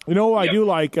 You know what I do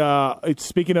like?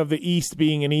 Speaking of the East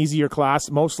being an easier class,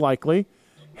 most likely,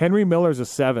 Henry Miller's a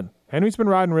 7. Henry's been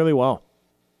riding really well.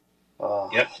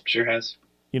 Yep, sure has.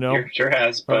 Sure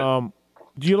has. But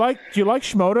do you like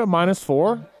Shimoda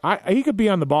 -4? He could be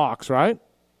on the box, right?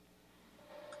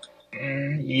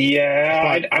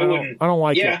 Yeah, I wouldn't. I don't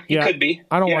like it. Yeah, he could be.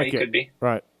 I don't like it. He could be.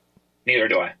 Right. Neither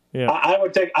do I. Yeah. I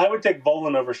would take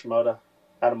Volan over Shimoda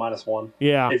at a -1.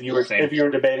 Yeah. If you were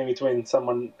debating between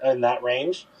someone in that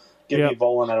range, give me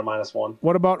Volan at a -1.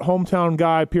 What about hometown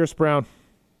guy Pierce Brown?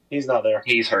 He's not there.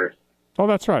 He's hurt. Oh,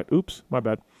 that's right. Oops, my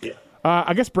bad. Yeah.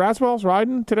 I guess Braswell's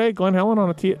riding today, Glen Helen on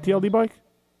a TLD bike.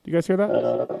 Do you guys hear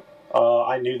that?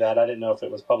 I knew that. I didn't know if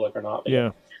it was public or not.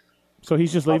 Yeah. So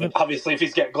he's just leaving? Obviously, if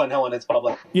he's getting Glen Helen, it's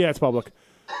public. Yeah, it's public.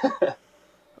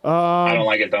 I don't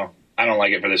like it, though. I don't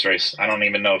like it for this race. I don't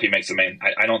even know if he makes the main.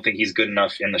 I don't think he's good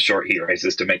enough in the short heat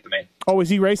races to make the main. Oh, is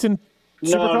he racing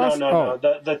Supercross? No.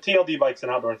 The TLD bike's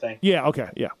an outdoor thing. Yeah, okay.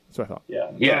 Yeah, that's what I thought.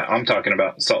 Yeah, I'm talking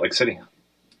about Salt Lake City.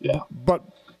 Yeah. But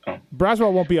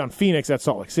Braswell won't be on Phoenix at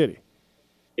Salt Lake City.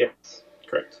 Yes,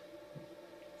 correct.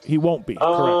 He won't be.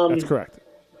 Correct. That's correct.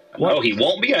 What? Oh, he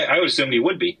won't be? I would assume he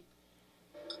would be.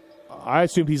 I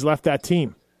assumed he's left that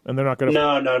team, and they're not going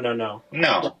to...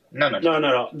 No.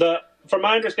 From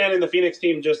my understanding, the Phoenix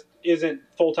team just isn't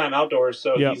full-time outdoors,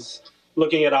 so he's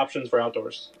looking at options for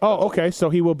outdoors. Oh, okay, so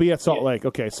he will be at Salt Lake.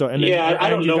 Okay, so... And I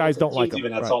don't know you guys if the don't like team's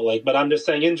him. even at Salt Lake, but I'm just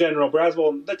saying, in general,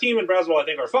 Braswell, the team in Braswell, I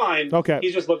think, are fine. Okay.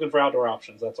 He's just looking for outdoor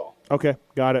options, that's all. Okay,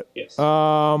 got it. Yes.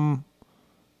 All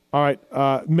right,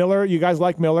 Miller, you guys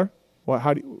like Miller?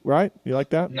 Right? You like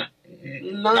that?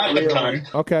 Not really. a ton.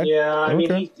 Okay. Yeah, I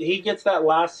mean, he gets that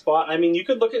last spot. I mean, you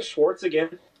could look at Schwartz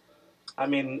again. I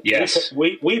mean, Yes.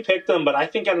 we picked him, but I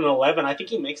think at an 11, I think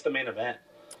he makes the main event.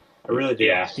 I really do.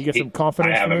 Yeah. You get some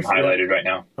confidence I have from him this? highlighted right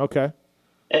now. Okay.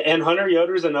 And Hunter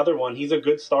Yoder's another one. He's a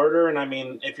good starter, and I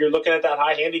mean, if you're looking at that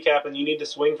high handicap and you need to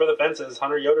swing for the fences,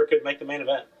 Hunter Yoder could make the main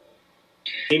event.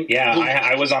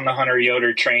 I was on the Hunter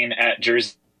Yoder train at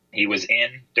Jersey. He was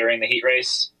in during the heat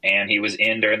race, and he was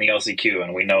in during the LCQ,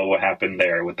 and we know what happened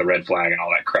there with the red flag and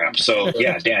all that crap. So,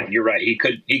 yeah, Dan, you're right. He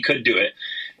could do it.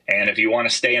 And if you want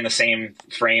to stay in the same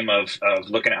frame of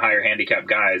looking at higher handicap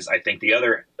guys, I think the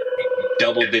other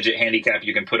double-digit handicap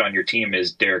you can put on your team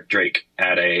is Derek Drake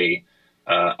at a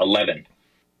 11.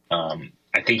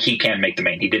 I think he can make the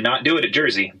main. He did not do it at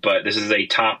Jersey, but this is a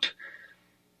top,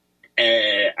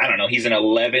 I don't know, he's an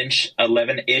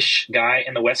 11-ish guy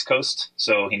in the West Coast,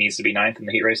 so he needs to be 9th in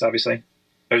the heat race, obviously.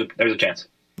 There's a chance.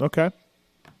 Okay.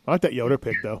 I like that Yoder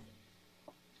pick, though.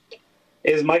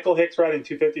 Is Michael Hicks riding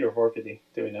 250 or 450?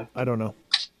 Do we know? I don't know.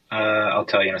 I'll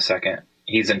tell you in a second.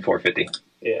 He's in 450.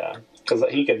 Yeah, because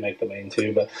he could make the main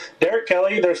too. But Derek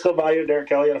Kelly, there's still value of Derek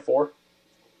Kelly at a 4.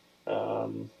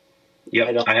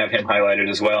 Yep, I have him highlighted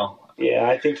as well. Yeah,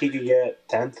 I think he could get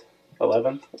 10th,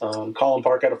 11th. Colin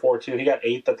Park at a 4 too. He got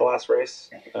 8th at the last race.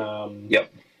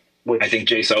 Yep. Which I think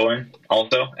Jace Owen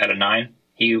also at a 9.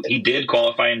 He did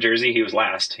qualify in Jersey. He was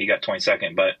last. He got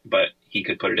 22nd, but he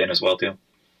could put it in as well too.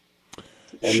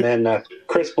 And then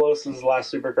Chris Blos's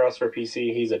last Supercross for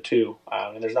PC, he's a 2.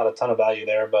 And there's not a ton of value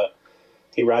there, but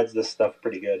he rides this stuff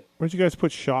pretty good. Where'd you guys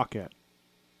put Shock at?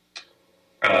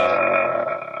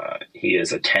 He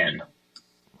is a 10.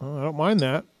 Oh, I don't mind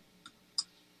that.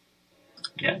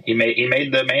 Yeah, he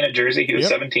made the main at Jersey. He was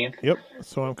 17th. Yep,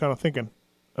 so I'm kind of thinking.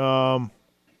 I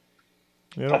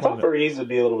thought Burries would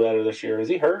be a little better this year. Is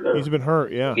he hurt? Or? He's been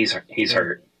hurt, yeah. He's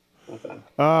hurt.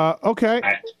 Okay.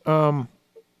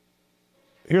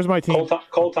 Here's my team.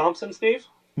 Cole Thompson, Steve?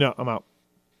 No, I'm out.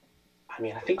 I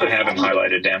mean, I think I have him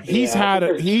highlighted, Dan. He's had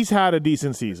a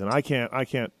decent season. I can't.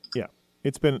 Yeah,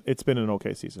 it's been an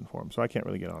okay season for him, so I can't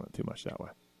really get on it too much that way.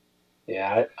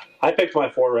 Yeah, I picked my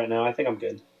 4 right now. I think I'm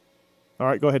good. All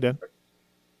right, go ahead, Dan.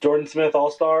 Jordan Smith,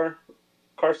 All-Star,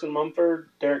 Carson Mumford,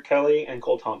 Derek Kelly, and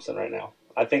Cole Thompson right now.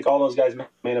 I think all those guys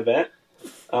main event,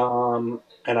 and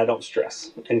I don't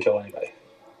stress and kill anybody.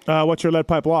 What's your lead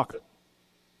pipe lock?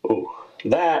 Ooh,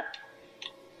 that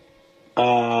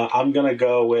I'm gonna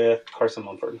go with Carson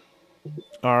Mumford.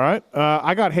 All right,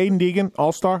 I got Hayden Deegan,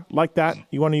 All-Star, like that.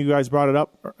 One of you guys brought it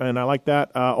up, and I like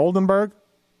that. Oldenburg,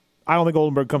 I don't think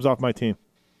Oldenburg comes off my team.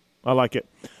 I like it.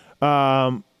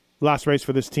 Last race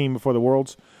for this team before the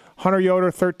Worlds. Hunter Yoder,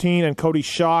 13, and Cody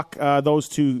Schock, those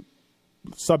two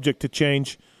subject to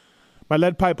change. My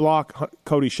lead pipe lock,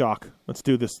 Cody Schock. Let's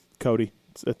do this, Cody.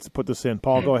 Let's put this in.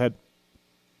 Paul, go ahead.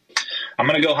 I'm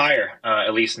going to go higher,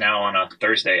 at least now on a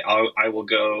Thursday. I will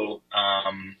go.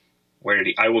 I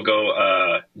will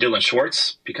go Dylan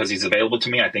Schwartz because he's available to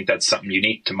me. I think that's something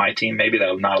unique to my team, maybe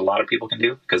that not a lot of people can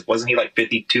do. Because wasn't he like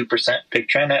 52% pick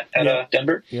trend at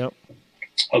Denver? Yep.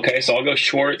 Okay, so I'll go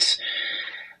Schwartz.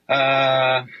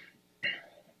 I'm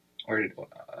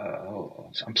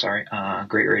sorry.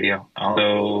 Great radio. I'll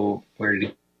go. Where did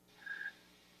he?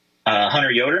 Hunter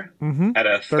Yoder at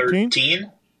a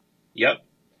 13. Yep.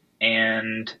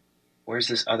 And where's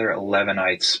this other 11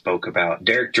 I spoke about?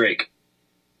 Derek Drake.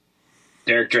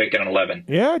 Derek Drake at an 11.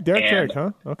 Yeah, Drake,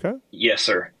 huh? Okay. Yes,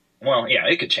 sir. Well, yeah,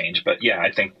 it could change, but yeah,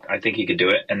 I think he could do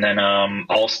it. And then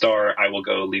All-Star, I will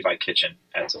go Levi Kitchen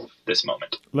as of this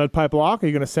moment. Lead pipe lock, are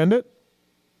you going to send it?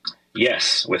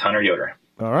 Yes, with Hunter Yoder.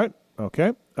 All right.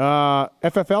 Okay.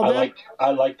 FFL day?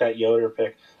 I like that Yoder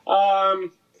pick.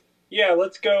 Yeah,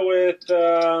 let's go with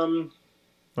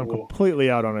I'm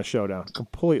completely out on a showdown.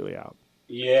 Completely out.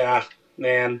 Yeah,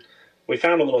 man. We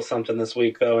found a little something this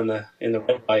week though in the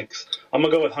red bikes. I'm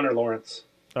gonna go with Hunter Lawrence.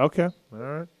 Okay.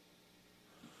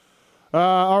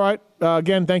 All right.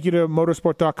 Again, thank you to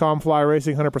Motosport.com, Fly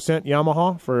Racing, 100%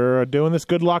 Yamaha for doing this.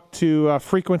 Good luck to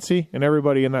Frequency and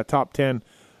everybody in that top 10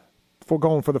 for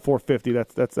going for the 450.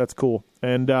 That's cool.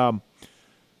 And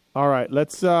all right,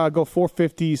 let's go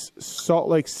 450s, Salt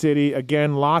Lake City.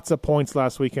 Again, lots of points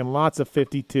last weekend, lots of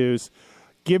 52s.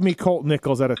 Give me Colt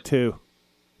Nichols at a 2.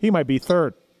 He might be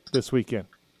third this weekend.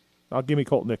 I'll give me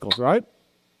Colt Nichols, right?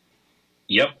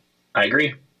 Yep, I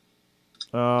agree.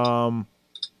 I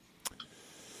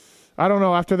don't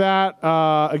know. After that,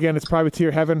 again, it's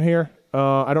privateer heaven here.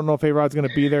 I don't know if A-Rod's going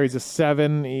to be there. He's a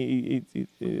 7.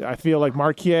 I feel like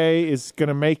Marquier is going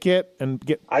to make it and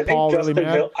get Paul really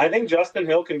mad. I think Justin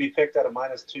Hill can be picked at a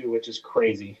 -2, which is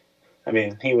crazy. I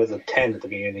mean, he was a 10 at the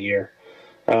beginning of the year.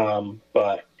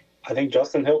 But I think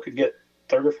Justin Hill could get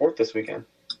 3rd or 4th this weekend.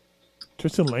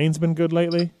 Tristan Lane's been good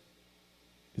lately.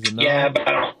 Yeah, but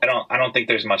I I don't think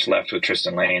there's much left with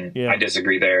Tristan Lane. Yeah. I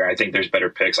disagree there. I think there's better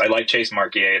picks. I like Chase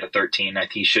Marquier at a 13. I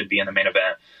think he should be in the main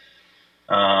event.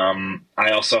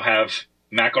 I also have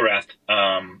McElrath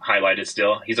highlighted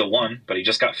still. He's a 1, but he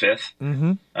just got 5th.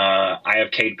 Mm-hmm. I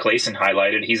have Cade Clayson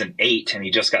highlighted. He's an 8, and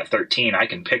he just got 13. I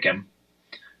can pick him.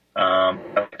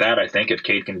 Like that, I think if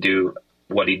Cade can do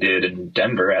what he did in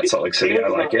Denver at Salt Lake City, I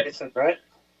like it. Racing, right?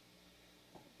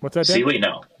 What's that, Dan? Seeley,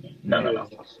 no.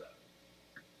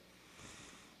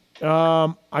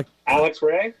 Alex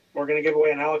Ray. We're going to give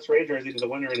away an Alex Ray jersey to the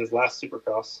winner in his last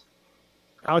Supercross.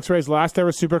 Alex Ray's last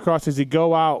ever Supercross. Does he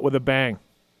go out with a bang?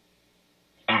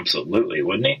 Absolutely,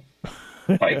 wouldn't he?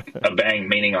 Like a bang,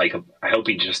 meaning like I hope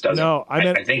he just doesn't. No,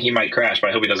 I think he might crash, but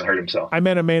I hope he doesn't hurt himself. I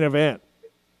meant a main event.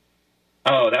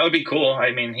 Oh, that would be cool.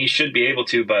 I mean, he should be able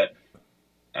to, but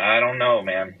I don't know,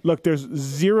 man. Look, there's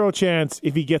zero chance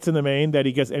if he gets in the main that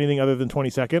he gets anything other than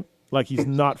 22nd. Like, he's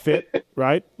not fit,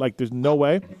 right? Like, there's no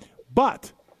way.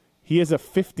 But he is a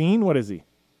 15. What is he?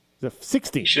 He's a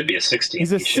 16. He should be a 16.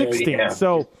 He's a He should be, 16. yeah.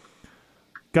 So,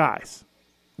 guys,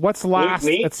 what's last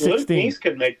at 16? Luke Neese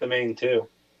could make the main, too.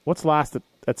 What's last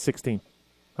at 16?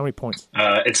 How many points?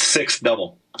 It's 6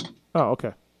 double. Oh,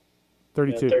 okay.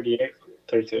 32. Yeah, 38.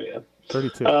 32, yeah.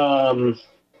 32.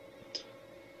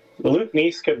 Luke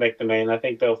Neese could make the main. I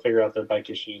think they'll figure out their bike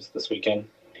issues this weekend.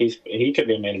 He could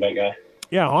be a main event guy.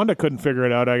 Yeah, Honda couldn't figure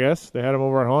it out, I guess. They had him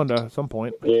over at Honda at some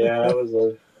point. Yeah,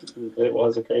 it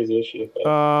was a crazy issue. But...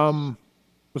 It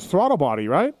was throttle body,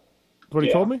 right? That's what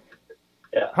he told me?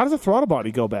 Yeah. How does a throttle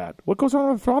body go bad? What goes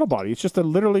on with a throttle body? It's just a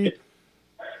literally,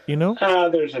 you know?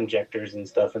 There's injectors and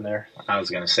stuff in there. I was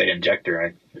going to say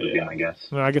injector, would be my guess.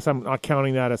 No, I guess I'm not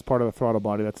counting that as part of the throttle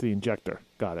body. That's the injector.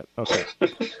 Got it. Okay.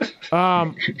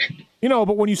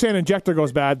 But when you say an injector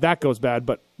goes bad, that goes bad.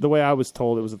 But the way I was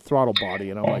told, it was a throttle body.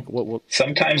 And I'm like, what?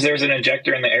 Sometimes there's an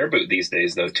injector in the air boot these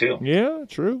days, though, too. Yeah,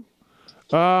 true.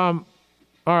 All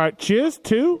right. Chiz,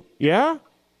 2? Yeah?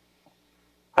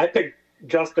 I picked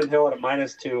Justin Hill at a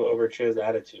 -2 over Chiz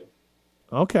at a 2.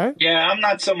 Okay. Yeah, I'm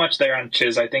not so much there on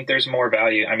Chiz. I think there's more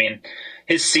value. I mean,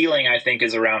 his ceiling, I think,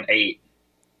 is around 8.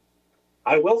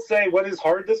 I will say what is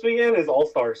hard this weekend is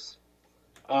All-Stars.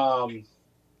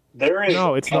 There is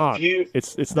No, it's not.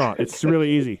 It's not. It's really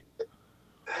easy.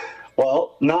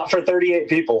 Well, not for 38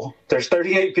 people. There's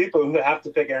 38 people who have to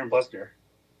pick Aaron Plessinger.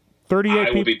 38 I will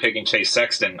people. be picking Chase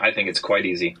Sexton. I think it's quite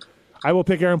easy. I will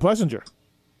pick Aaron Plessinger.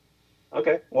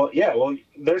 Okay. Well, yeah. Well,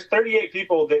 there's 38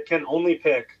 people that can only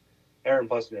pick Aaron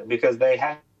Plessinger because they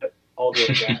have all the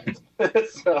other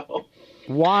guys. So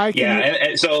Why?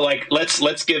 And so like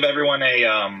let's give everyone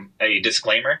a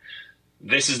disclaimer.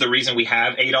 This is the reason we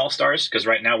have 8 All-Stars, because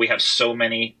right now we have so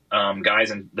many guys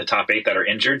in the top 8 that are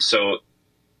injured. So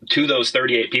to those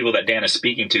 38 people that Dan is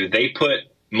speaking to, they put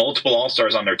multiple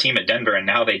All-Stars on their team at Denver, and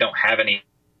now they don't have any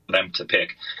of them to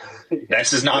pick.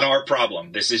 This is not our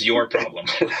problem. This is your problem.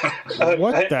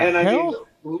 What the hell?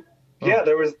 Yeah,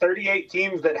 there was 38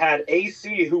 teams that had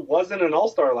AC, who wasn't an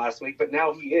All-Star last week, but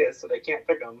now he is, so they can't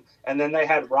pick him. And then they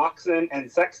had Roxon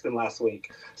and Sexton last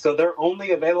week. So their only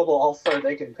available All-Star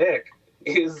they can pick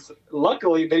is,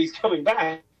 luckily, that he's coming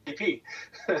back.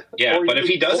 Yeah, but if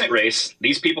he doesn't race,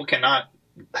 these people cannot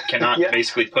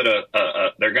basically put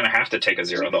they're going to have to take a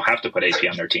 0. They'll have to put AP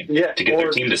on their team to get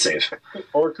their team to save.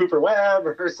 Or Cooper Webb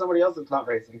or somebody else that's not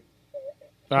racing.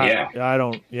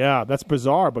 Yeah, that's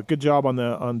bizarre, but good job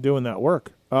on doing that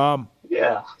work.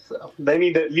 Yeah, so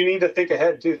you need to think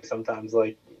ahead too sometimes.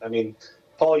 Like, I mean,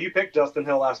 Paul, you picked Justin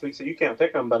Hill last week, so you can't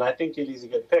pick him, but I think he's a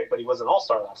good pick, but he was an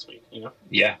All-Star last week, you know?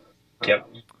 Yeah. Yep.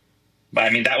 But I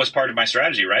mean, that was part of my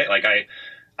strategy, right? Like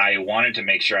I wanted to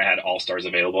make sure I had All-Stars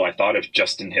available. I thought if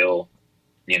Justin Hill,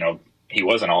 he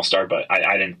was an All-Star, but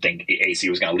I didn't think AC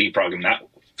was going to leapfrog him that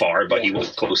far, but he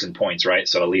was close in points, right?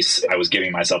 So at least I was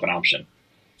giving myself an option.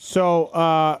 So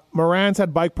Moran's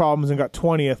had bike problems and got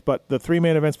 20th, but the 3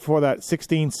 main events before that,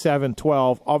 16, 7,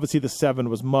 12. Obviously the 7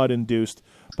 was mud-induced,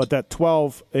 but that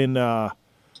 12 in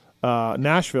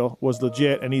Nashville was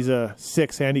legit, and he's a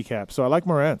 6 handicap. So I like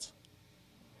Moran's.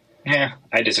 Yeah,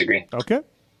 I disagree. Okay.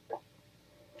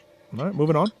 All right,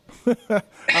 moving on.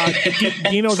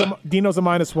 Dino's a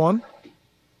 -1.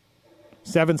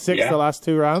 7-6 the last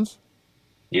 2 rounds.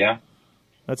 Yeah.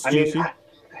 That's juicy.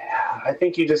 I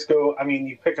think you just go,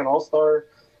 you pick an All-Star,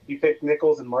 you pick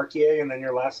Nichols and Marquier, and then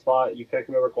your last spot, you pick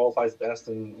whoever qualifies best,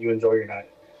 and you enjoy your night.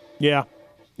 Yeah.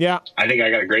 Yeah. I think I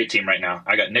got a great team right now.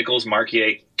 I got Nichols,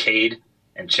 Marquier, Cade,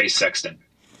 and Chase Sexton.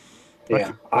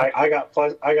 Yeah. I got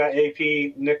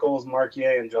AP, Nichols,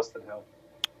 Marquier, and Justin Hill.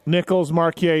 Nichols,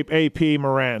 Marquier, AP,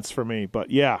 Morantz for me.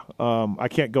 But, I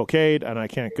can't go Cade, and I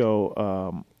can't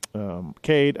go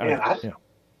Cade.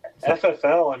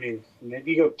 FFL, I mean,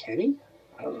 maybe you go Kenny?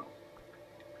 I don't know.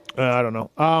 I don't know.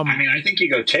 I mean, I think you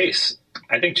go Chase.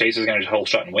 I think Chase is going to hole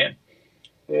shot and win.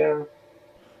 Yeah.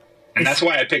 And that's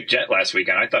why I picked Jet last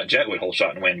weekend. I thought Jet would hole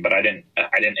shot and win, but I didn't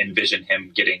envision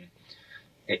him getting,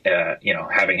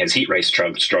 having his heat race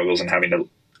struggles and having to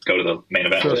go to the main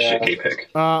event with a shit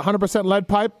pick. 100% lead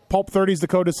pipe. Pulp 30 is the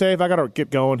code to save. I got to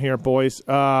get going here, boys.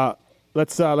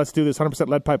 Let's do this 100%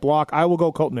 lead pipe lock. I will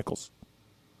go Colt Nichols.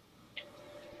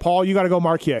 Paul, you got to go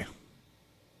Marquier.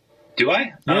 Do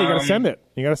I? Yeah, you got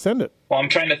to send it. Well, I'm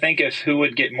trying to think of who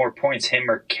would get more points, him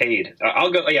or Cade.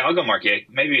 I'll go Marquier.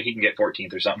 Maybe he can get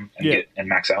 14th or something and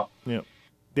max out. Yeah.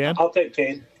 Dan? I'll take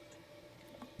Cade.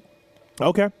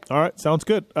 Okay. All right. Sounds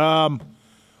good.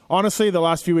 Honestly, the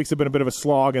last few weeks have been a bit of a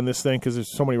slog in this thing because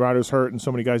there's so many riders hurt and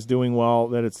so many guys doing well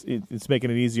that it's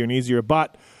making it easier and easier.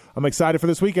 But I'm excited for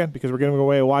this weekend because we're giving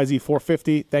away a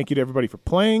YZ450. Thank you to everybody for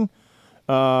playing.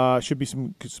 Should be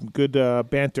some good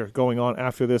banter going on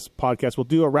after this podcast. We'll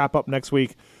do a wrap up next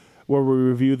week where we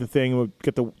review the thing. We'll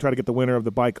try to get the winner of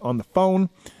the bike on the phone.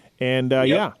 And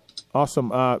yeah,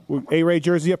 awesome. A-Ray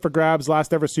jersey up for grabs.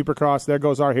 Last ever Supercross. There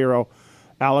goes our hero,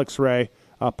 Alex Ray.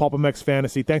 PulpMX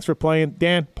Fantasy. Thanks for playing,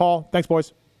 Dan, Paul. Thanks,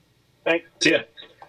 boys. Thanks. See ya.